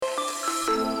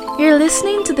You're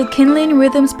listening to the Kindling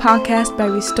Rhythms podcast by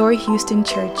Restore Houston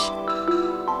Church.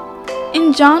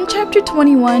 In John chapter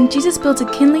 21, Jesus built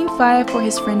a kindling fire for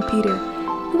his friend Peter,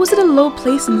 who was at a low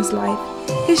place in his life.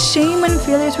 His shame and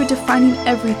failures were defining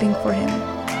everything for him.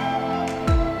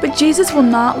 But Jesus will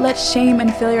not let shame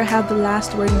and failure have the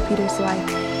last word in Peter's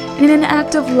life. And in an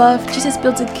act of love, Jesus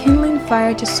built a kindling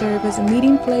fire to serve as a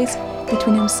meeting place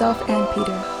between himself and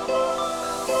Peter.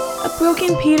 A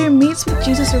broken Peter meets with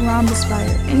Jesus around this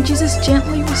fire, and Jesus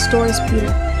gently restores Peter,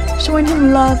 showing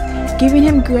him love, giving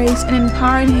him grace, and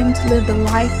empowering him to live the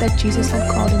life that Jesus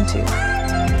had called him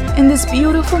to. In this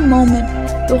beautiful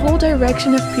moment, the whole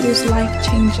direction of Peter's life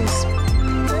changes.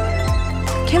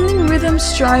 Kindling Rhythms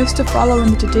strives to follow in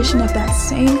the tradition of that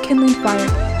same kindling fire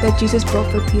that Jesus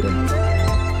built for Peter,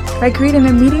 by creating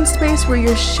a meeting space where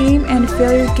your shame and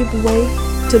failure give way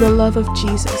to the love of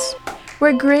Jesus,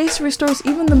 where grace restores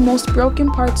even the most broken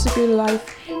parts of your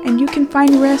life, and you can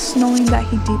find rest knowing that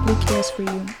He deeply cares for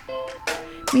you.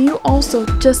 May you also,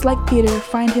 just like Peter,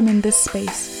 find Him in this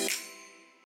space.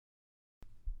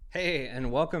 Hey,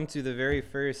 and welcome to the very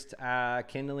first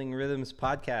Kindling Rhythms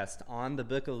podcast on the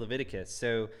book of Leviticus.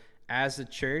 So as a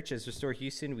church, as Restore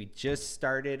Houston, we just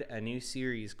started a new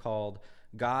series called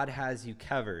God Has You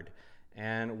Covered.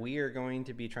 And we are going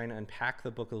to be trying to unpack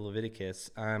the book of Leviticus,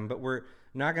 but we're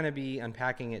not going to be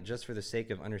unpacking it just for the sake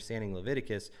of understanding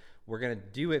Leviticus. We're going to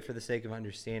do it for the sake of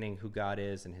understanding who God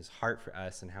is and His heart for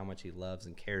us and how much He loves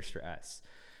and cares for us,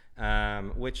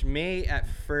 which may at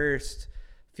first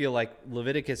feel like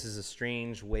Leviticus is a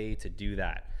strange way to do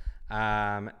that.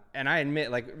 And I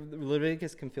admit, like,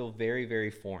 Leviticus can feel very,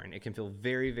 very foreign. It can feel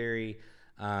very, very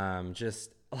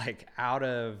just like out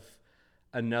of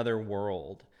another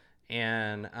world.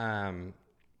 And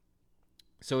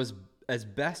so as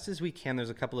best as we can, there's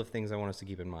a couple of things I want us to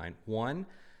keep in mind. One,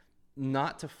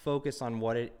 not to focus on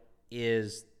what it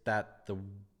is that the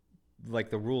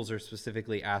rules are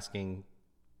specifically asking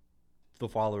the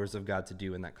followers of God to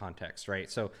do in that context,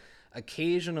 right? So not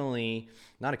occasionally,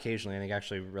 I think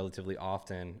actually relatively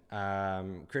often,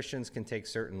 Christians can take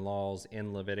certain laws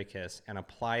in Leviticus and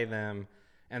apply them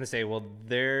and they say, well,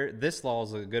 this law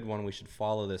is a good one, we should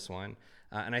follow this one.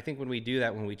 And I think when we do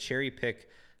that, when we cherry pick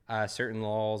certain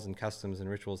laws and customs and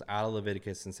rituals out of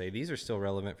Leviticus and say these are still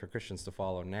relevant for Christians to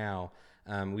follow now,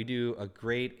 we do a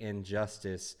great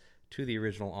injustice to the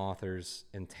original author's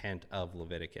intent of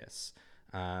Leviticus.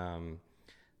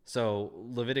 So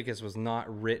Leviticus was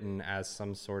not written as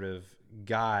some sort of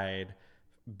guide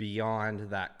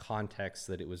beyond that context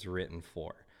that it was written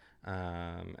for.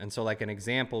 And so like an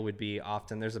example would be,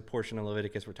 often there's a portion of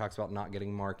Leviticus where it talks about not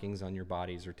getting markings on your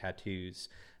bodies or tattoos.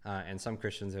 And some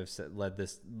Christians have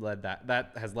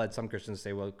that has led some Christians to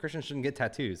say, well, Christians shouldn't get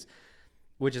tattoos,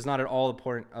 which is not at all the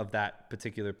point of that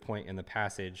particular point in the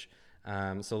passage.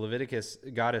 So Leviticus,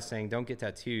 God is saying, don't get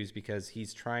tattoos, because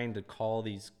He's trying to call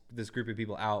this group of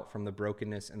people out from the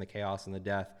brokenness and the chaos and the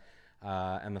death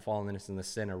and the fallenness and the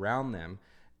sin around them.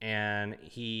 And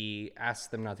He asks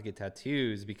them not to get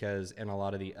tattoos because in a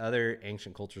lot of the other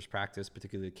ancient cultures practice,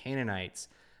 particularly the Canaanites,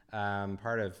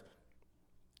 part of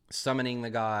summoning the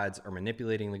gods or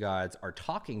manipulating the gods or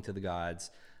talking to the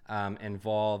gods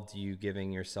involved you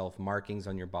giving yourself markings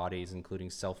on your bodies,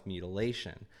 including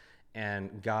self-mutilation.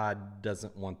 And God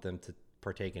doesn't want them to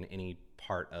partake in any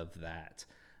part of that.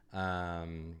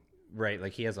 Right?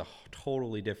 Like He has a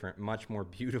totally different, much more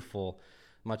beautiful,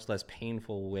 much less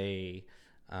painful way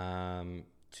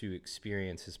to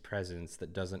experience His presence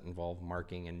that doesn't involve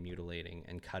marking and mutilating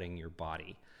and cutting your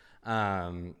body.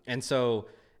 And so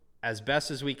as best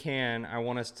as we can, I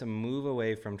want us to move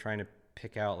away from trying to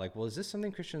pick out, like, well, is this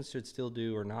something Christians should still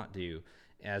do or not do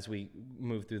as we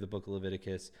move through the book of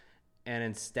Leviticus, and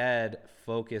instead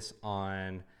focus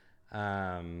on,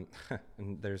 and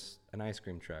there's an ice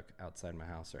cream truck outside my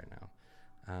house right now.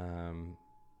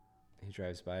 He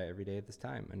drives by every day at this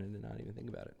time, and I did not even think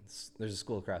about it. There's a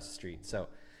school across the street. So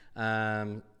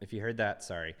if you heard that,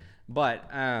 sorry. But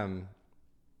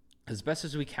as best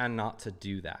as we can not to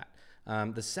do that.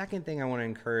 The second thing I want to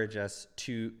encourage us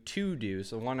to do,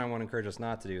 so one I want to encourage us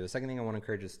not to do, the second thing I want to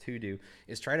encourage us to do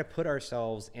is try to put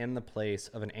ourselves in the place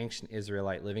of an ancient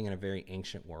Israelite living in a very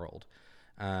ancient world.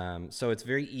 So it's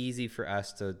very easy for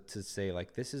us to say,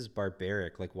 like, this is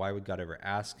barbaric. Like, why would God ever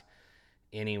ask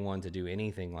anyone to do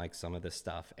anything like some of this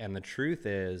stuff? And the truth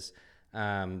is,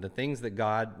 the things that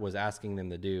God was asking them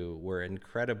to do were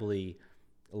incredibly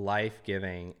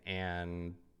life-giving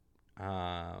and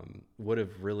would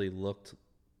have really looked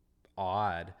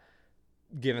odd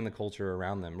given the culture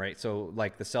around them, right? So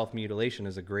like the self-mutilation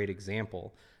is a great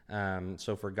example.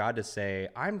 So for God to say,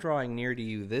 I'm drawing near to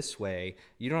you this way,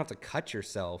 you don't have to cut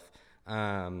yourself,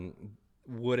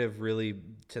 would have really,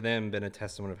 to them, been a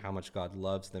testament of how much God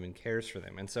loves them and cares for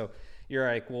them. And so you're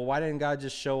like, well, why didn't God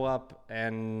just show up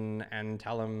and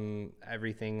tell them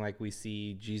everything like we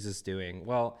see Jesus doing?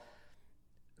 Well,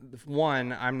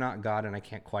 one, I'm not God and I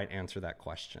can't quite answer that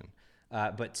question.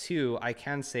 But two, I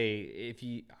can say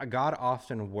God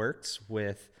often works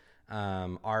with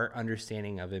our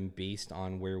understanding of him based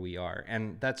on where we are.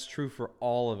 And that's true for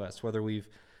all of us,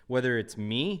 whether it's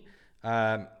me,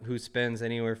 who spends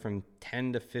anywhere from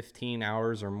 10 to 15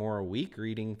 hours or more a week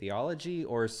reading theology,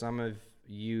 or some of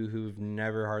you who've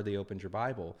never hardly opened your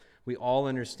Bible. We all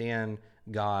understand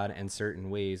God in certain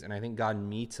ways, and I think God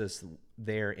meets us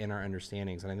there in our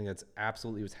understandings. And I think that's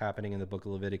absolutely what's happening in the book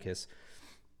of Leviticus,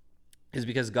 is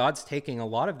because God's taking a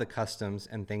lot of the customs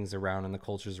and things around and the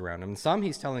cultures around him. And some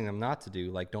he's telling them not to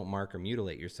do, like don't mark or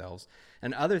mutilate yourselves.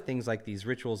 And other things like these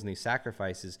rituals and these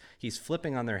sacrifices, he's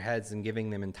flipping on their heads and giving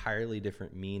them entirely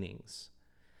different meanings.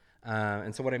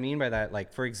 And so what I mean by that,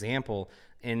 like, for example,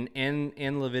 in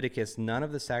Leviticus, none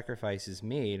of the sacrifices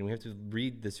made, and we have to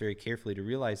read this very carefully to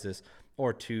realize this,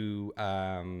 or to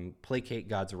placate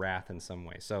God's wrath in some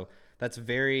way. So that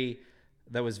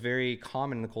was very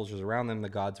common in the cultures around them. The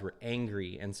gods were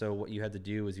angry, and so what you had to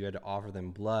do was you had to offer them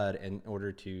blood in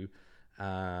order to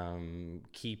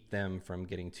keep them from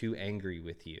getting too angry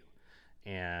with you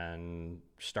and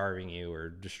starving you or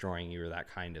destroying you or that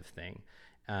kind of thing.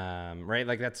 Right?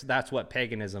 Like that's what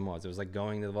paganism was. It was like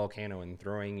going to the volcano and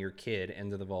throwing your kid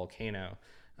into the volcano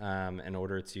in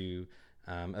order to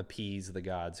appease the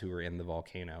gods who were in the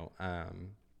volcano.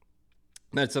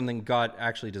 That's something God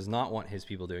actually does not want his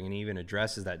people doing, and he even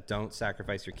addresses that. Don't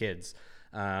sacrifice your kids.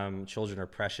 Children are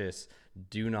precious.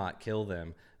 Do not kill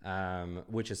them,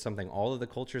 which is something all of the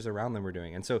cultures around them were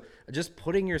doing. And so just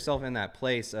putting yourself in that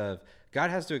place of God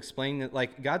has to explain that,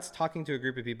 like God's talking to a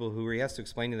group of people who he has to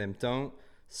explain to them, don't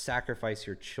sacrifice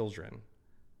your children.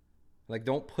 Like,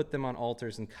 don't put them on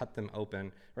altars and cut them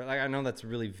open. Right? Like, I know that's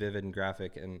really vivid and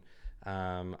graphic, and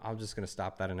I'm just going to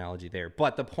stop that analogy there.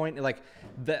 But the point, like,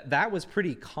 that was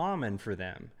pretty common for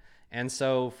them. And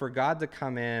so for God to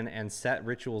come in and set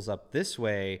rituals up this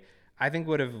way, I think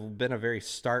would have been a very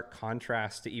stark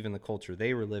contrast to even the culture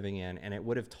they were living in, and it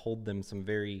would have told them some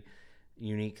very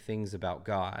unique things about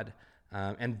God.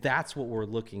 And that's what we're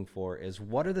looking for, is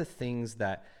what are the things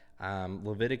that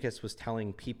Leviticus was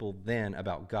telling people then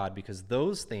about God, because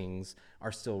those things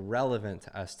are still relevant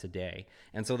to us today.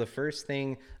 And so the first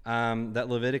thing that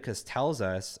Leviticus tells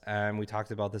us, and we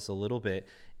talked about this a little bit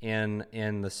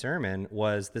in the sermon,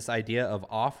 was this idea of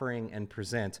offering and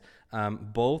present.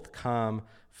 Both come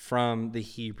from the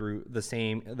Hebrew, the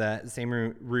same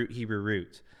root, Hebrew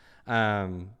root.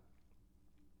 And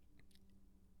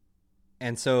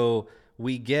so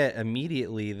we get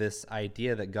immediately this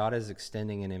idea that God is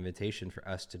extending an invitation for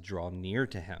us to draw near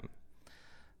to him.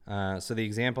 So the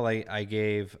example I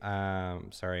gave,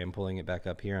 sorry, I'm pulling it back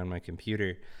up here on my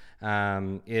computer,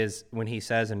 is when he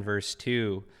says in verse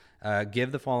 2,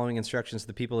 give the following instructions to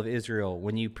the people of Israel.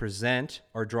 When you present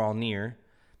or draw near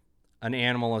an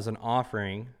animal as an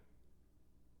offering,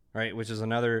 right, which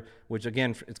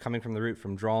again, it's coming from the root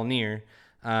from draw near,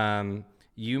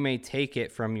 you may take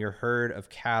it from your herd of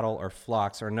cattle or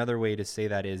flocks, or another way to say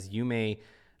that is you may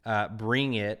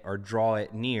bring it or draw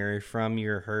it near from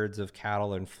your herds of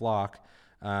cattle and flock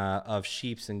of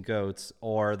sheep and goats,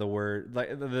 or the word,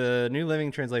 like the New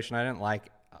Living Translation, I didn't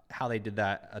like how they did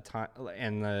that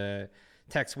in the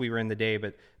text we were in the day,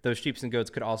 but those sheep and goats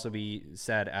could also be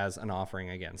said as an offering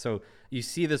again. So you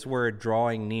see this word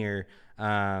drawing near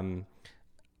 4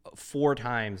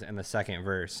 times in the second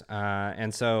verse.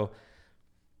 And so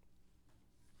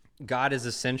God is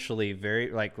essentially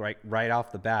very, like, right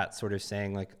off the bat sort of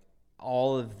saying, like,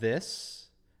 all of this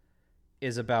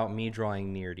is about me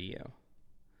drawing near to you.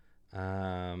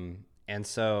 And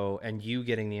you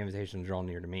getting the invitation to draw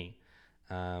near to me,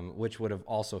 which would have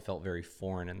also felt very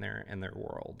foreign in their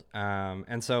world.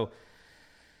 And so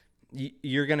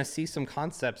you're going to see some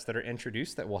concepts that are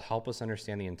introduced that will help us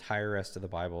understand the entire rest of the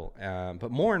Bible. But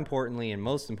more importantly, and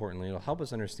most importantly, it'll help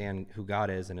us understand who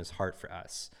God is and his heart for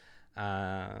us.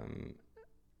 And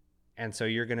so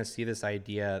you're going to see this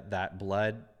idea that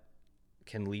blood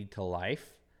can lead to life,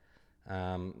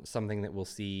 something that we'll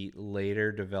see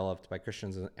later developed by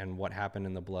Christians, and what happened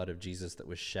in the blood of Jesus that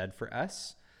was shed for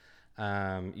us.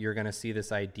 You're going to see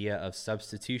this idea of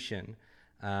substitution,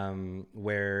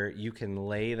 where you can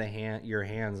lay your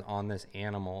hands on this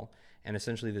animal, and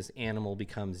essentially this animal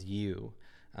becomes you.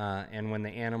 And when the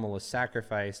animal is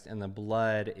sacrificed and the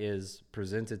blood is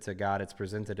presented to God, it's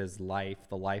presented as life,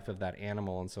 the life of that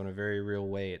animal. And so in a very real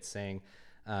way, it's saying,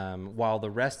 while the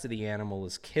rest of the animal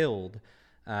is killed,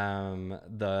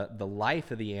 the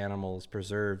life of the animal is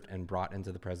preserved and brought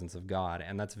into the presence of God.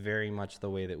 And that's very much the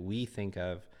way that we think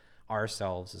of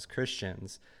ourselves as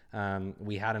Christians.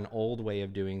 We had an old way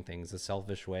of doing things, a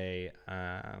selfish way,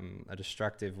 a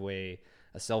destructive way,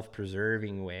 a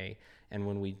self-preserving way. And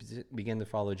when we begin to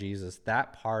follow Jesus,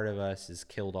 that part of us is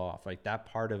killed off. Like, that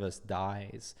part of us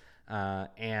dies.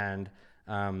 And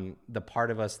the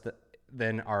part of us that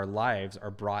then our lives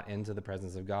are brought into the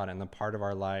presence of God, and the part of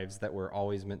our lives that were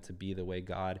always meant to be the way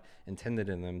God intended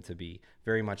in them to be,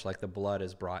 very much like the blood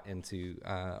is brought into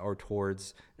or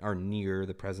towards or near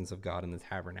the presence of God in the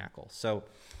tabernacle. So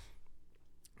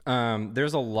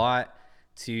there's a lot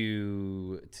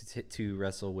to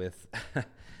wrestle with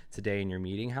today in your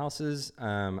meeting houses.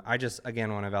 I just,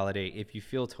 again, want to validate, if you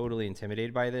feel totally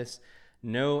intimidated by this,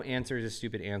 no answer is a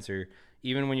stupid answer.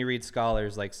 Even when you read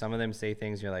scholars, like, some of them say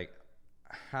things you're like,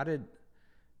 how did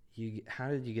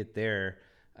you get there?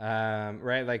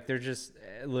 Right? Like, they're just,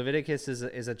 Leviticus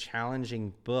is a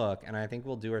challenging book, and I think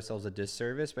we'll do ourselves a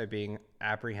disservice by being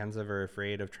apprehensive or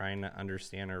afraid of trying to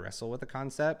understand or wrestle with the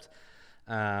concept.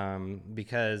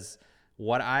 Because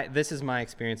this is my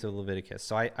experience of Leviticus.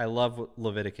 So I love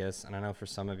Leviticus, and I know for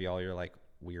some of y'all, you're like,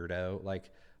 weirdo,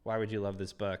 like, why would you love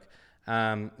this book?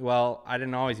 Well, I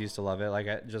didn't always used to love it.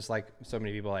 Like, just like so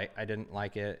many people, I didn't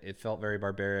like it. It felt very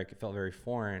barbaric. It felt very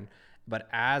foreign. But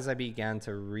as I began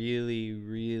to really,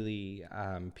 really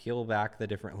peel back the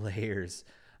different layers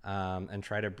and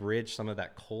try to bridge some of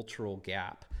that cultural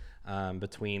gap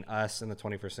between us in the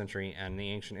 21st century and the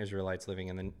ancient Israelites living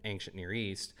in the ancient Near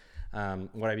East,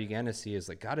 what I began to see is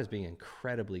like God is being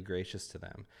incredibly gracious to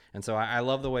them. And so I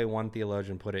love the way one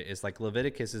theologian put it, is like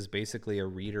Leviticus is basically a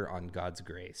reader on God's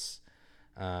grace.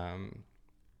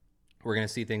 We're going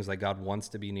to see things like God wants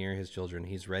to be near his children.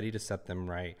 He's ready to set them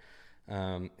right.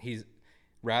 He's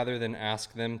rather than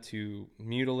ask them to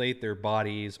mutilate their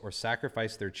bodies or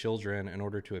sacrifice their children in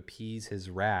order to appease his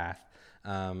wrath,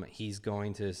 he's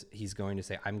going to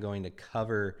say, I'm going to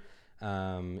cover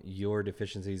your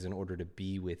deficiencies in order to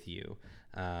be with you,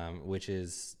 which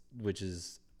is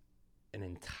an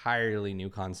entirely new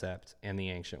concept in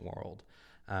the ancient world.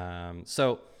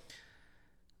 So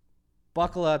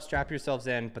buckle up, strap yourselves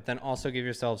in, but then also give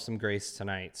yourselves some grace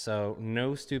tonight. So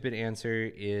no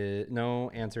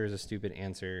answer is a stupid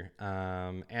answer.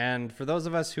 And for those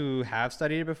of us who have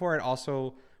studied it before, it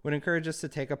also would encourage us to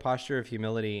take a posture of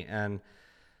humility. And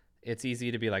it's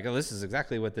easy to be like, oh, this is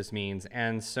exactly what this means.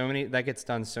 And that gets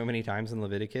done so many times in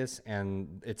Leviticus,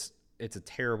 and it's a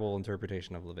terrible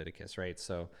interpretation of Leviticus, right?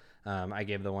 So I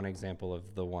gave the one example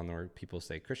of the one where people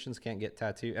say Christians can't get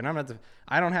tattooed, and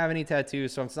I don't have any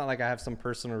tattoos, so it's not like I have some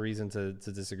personal reason to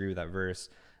disagree with that verse.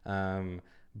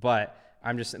 But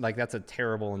I'm just like, that's a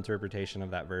terrible interpretation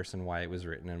of that verse and why it was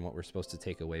written and what we're supposed to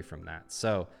take away from that.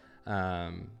 So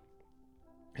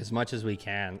as much as we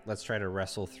can, let's try to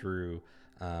wrestle through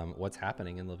what's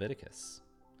happening in Leviticus.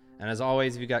 And as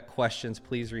always, if you got questions,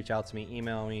 please reach out to me,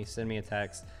 email me, send me a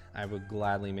text. I would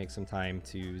gladly make some time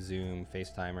to Zoom,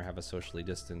 FaceTime, or have a socially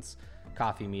distanced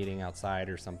coffee meeting outside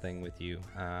or something with you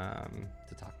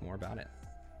to talk more about it.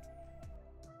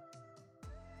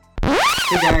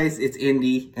 Hey guys, it's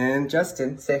Indy and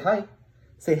Justin. Say hi.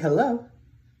 Say hello.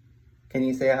 Can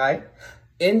you say hi?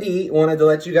 Indy wanted to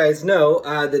let you guys know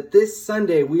that this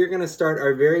Sunday we are going to start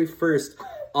our very first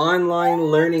online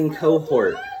learning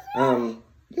cohort.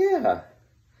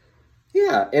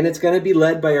 Yeah, and it's going to be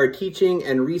led by our teaching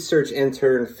and research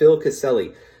intern, Phil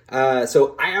Caselli.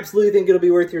 So I absolutely think it'll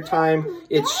be worth your time.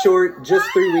 It's short, just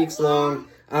 3 weeks long,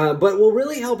 but will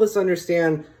really help us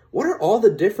understand what are all the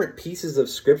different pieces of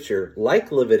scripture,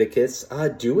 like Leviticus,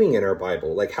 doing in our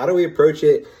Bible? Like, how do we approach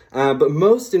it? But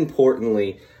most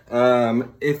importantly,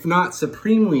 if not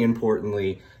supremely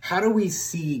importantly, how do we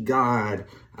see God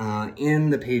in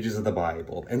the pages of the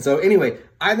Bible? And so anyway,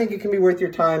 I think it can be worth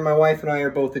your time. My wife and I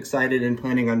are both excited and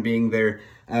planning on being there.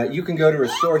 You can go to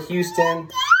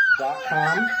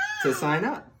restorehouston.com to sign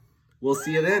up. We'll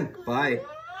see you then. Bye.